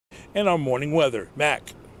and our morning weather.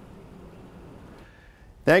 Mac.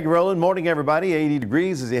 Thank you, Roland. Morning, everybody. 80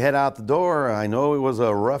 degrees as you head out the door. I know it was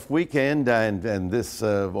a rough weekend, and this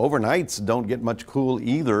overnights don't get much cool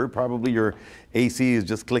either. Probably your AC is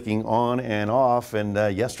just clicking on and off, and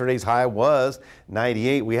yesterday's high was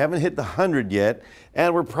 98. We haven't hit the 100 yet,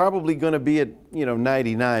 and we're probably going to be at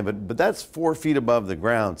 99, but that's 4 feet above the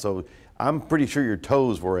ground. So I'm pretty sure your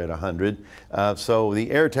toes were at 100, so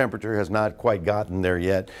the air temperature has not quite gotten there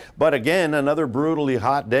yet. But again, another brutally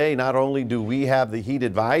hot day. Not only do we have the heat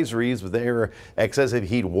advisories with their excessive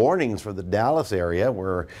heat warnings for the Dallas area,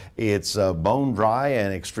 where it's bone dry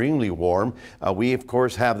and extremely warm, we of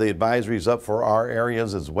course have the advisories up for our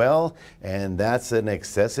areas as well, and that's an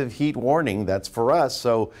excessive heat warning. That's for us.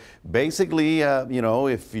 So basically,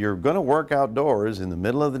 if you're going to work outdoors in the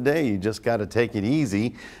middle of the day, you just got to take it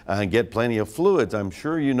easy and get plenty of fluids. I'm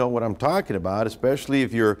sure you know what I'm talking about, especially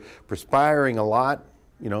if you're perspiring a lot,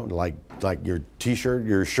 like your t-shirt,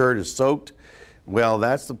 your shirt is soaked. Well,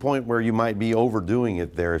 that's the point where you might be overdoing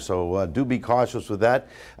it there. So do be cautious with that.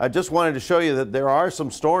 I just wanted to show you that there are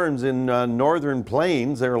some storms in northern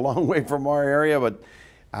plains. They're a long way from our area, but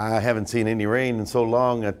I haven't seen any rain in so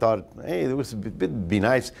long. I thought, hey, it would be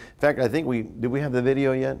nice. In fact, I think did we have the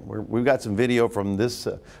video yet? We've got some video from this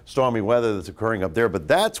stormy weather that's occurring up there, but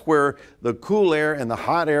that's where the cool air and the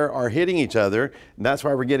hot air are hitting each other, and that's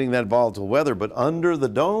why we're getting that volatile weather. But under the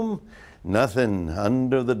dome, nothing.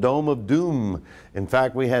 Under the dome of doom. In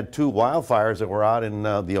fact, we had 2 wildfires that were out in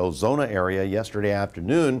the Ozona area yesterday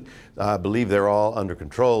afternoon. I believe they're all under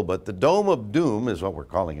control, but the dome of doom is what we're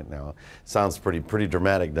calling it now. Sounds pretty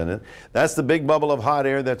dramatic, doesn't it? That's the big bubble of hot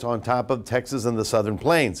air that's on top of Texas and the southern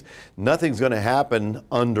plains. Nothing's going to happen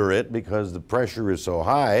under it because the pressure is so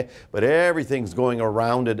high, but everything's going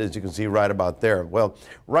around it, as you can see right about there. Well,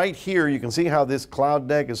 right here, you can see how this cloud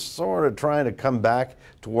deck is sort of trying to come back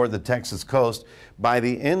toward the Texas coast. By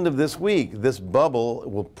the end of this week, this bubble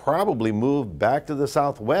will probably move back to the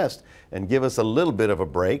southwest and give us a little bit of a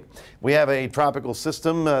break. We have a tropical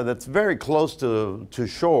system that's very close to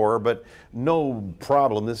shore, but no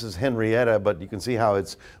problem. This is Henrietta, but you can see how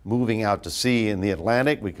it's moving out to sea in the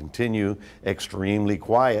Atlantic. We continue extremely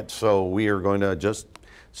quiet, so we are going to just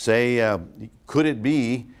say, could it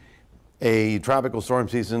be a tropical storm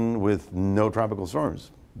season with no tropical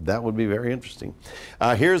storms? That would be very interesting.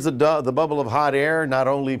 Here's the bubble of hot air, not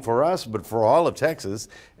only for us, but for all of Texas.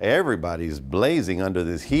 Everybody's blazing under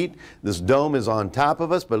this heat. This dome is on top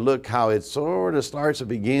of us, but look how it sort of starts to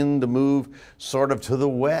begin to move sort of to the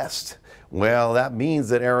west. Well, that means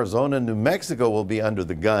that Arizona and New Mexico will be under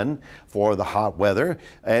the gun for the hot weather.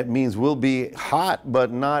 It means we'll be hot,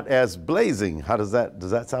 but not as blazing. Does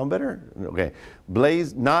that sound better? Okay.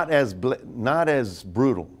 Not as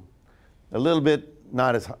brutal. A little bit.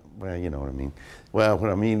 Not as hot. Well, you know what I mean. Well, what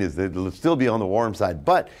I mean is that it'll still be on the warm side,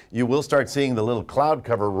 but you will start seeing the little cloud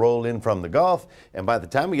cover roll in from the Gulf, and by the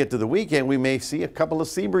time we get to the weekend, we may see a couple of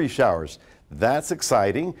sea breeze showers. That's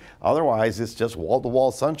exciting. Otherwise, it's just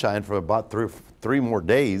wall-to-wall sunshine for about three more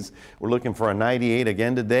days. We're looking for a 98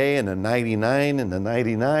 again today, and a 99 and a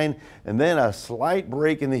 99, and then a slight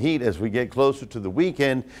break in the heat as we get closer to the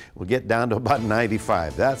weekend. We'll get down to about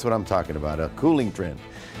 95. That's what I'm talking about, a cooling trend.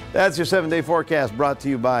 That's your 7-day forecast brought to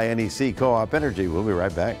you by NEC Co-op Energy. We'll be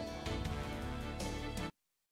right back.